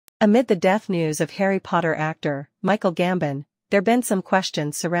Amid the death news of Harry Potter actor, Michael Gambon, there've been some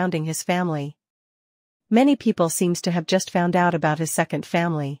questions surrounding his family. Many people seems to have just found out about his second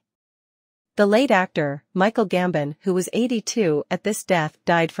family. The late actor, Michael Gambon, who was 82 at this death,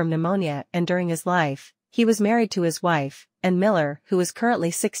 died from pneumonia, and during his life, he was married to his wife, Ann Miller, who is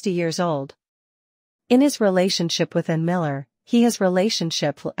currently 60 years old. In his relationship with Ann Miller, he has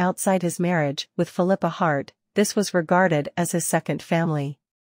relationship outside his marriage with Philippa Hart. This was regarded as his second family.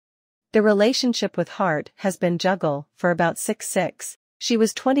 The relationship with Hart has been juggle for about 6. She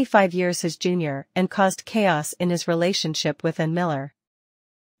was 25 years his junior and caused chaos in his relationship with Ann Miller.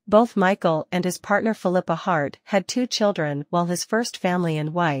 Both Michael and his partner Philippa Hart had 2 children, while his first family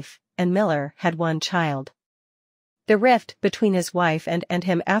and wife, Ann Miller, had 1 child. The rift between his wife and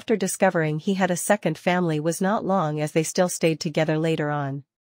him after discovering he had a second family was not long, as they still stayed together later on.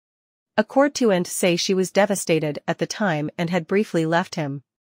 According to Ann, say she was devastated at the time and had briefly left him.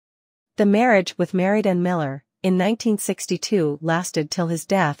 The marriage with married Ann Miller, in 1962, lasted till his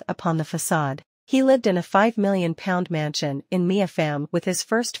death upon the facade. He lived in a £5 million mansion in Micheal with his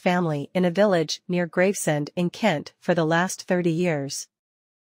first family in a village near Gravesend in Kent for the last 30 years.